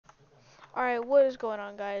Alright, what is going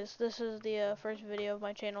on, guys? This is the first video of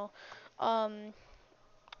my channel. Um,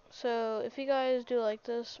 so if you guys do like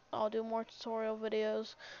this, I'll do more tutorial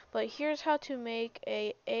videos. But here's how to make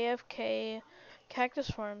a AFK cactus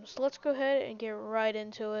farm. So let's go ahead and get right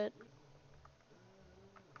into it.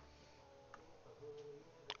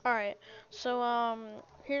 Alright, so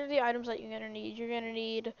here are the items that you're gonna need. You're gonna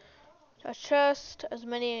need a chest, as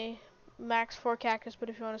many max 4 cactus, but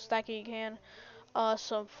if you want to stack it, you can.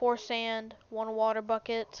 Some 4 sand, 1 water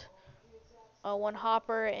bucket. 1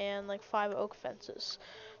 hopper, and like 5 oak fences.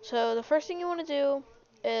 So the first thing you want to do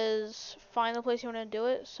is find the place you want to do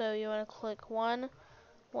it. So you want to click one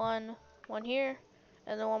here,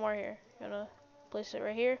 and then 1 more here. You want to place it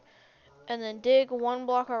right here, and then dig 1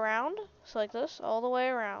 block around, so like this, all the way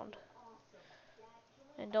around.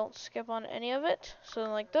 And don't skip on any of it. So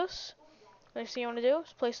like this. Next thing you want to do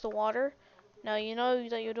is place the water. Now you know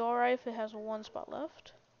that you'll do alright if it has 1 spot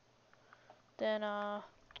left. Then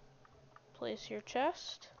place your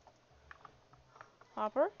chest,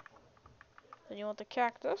 hopper. Then you want the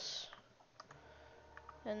cactus,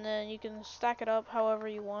 and then you can stack it up however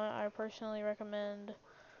you want. I personally recommend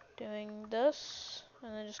doing this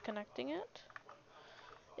and then just connecting it.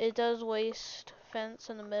 It does waste fence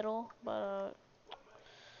in the middle, but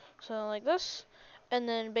so like this, and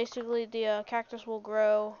then basically the cactus will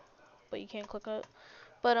grow, but you can't click it.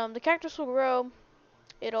 But the cactus will grow.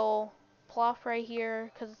 It'll plop right here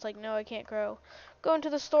because it's like, no, I can't grow. Go into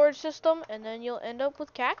the storage system, and then you'll end up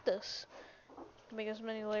with cactus. Make as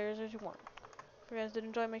many layers as you want. If you guys did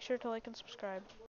enjoy, make sure to like and subscribe.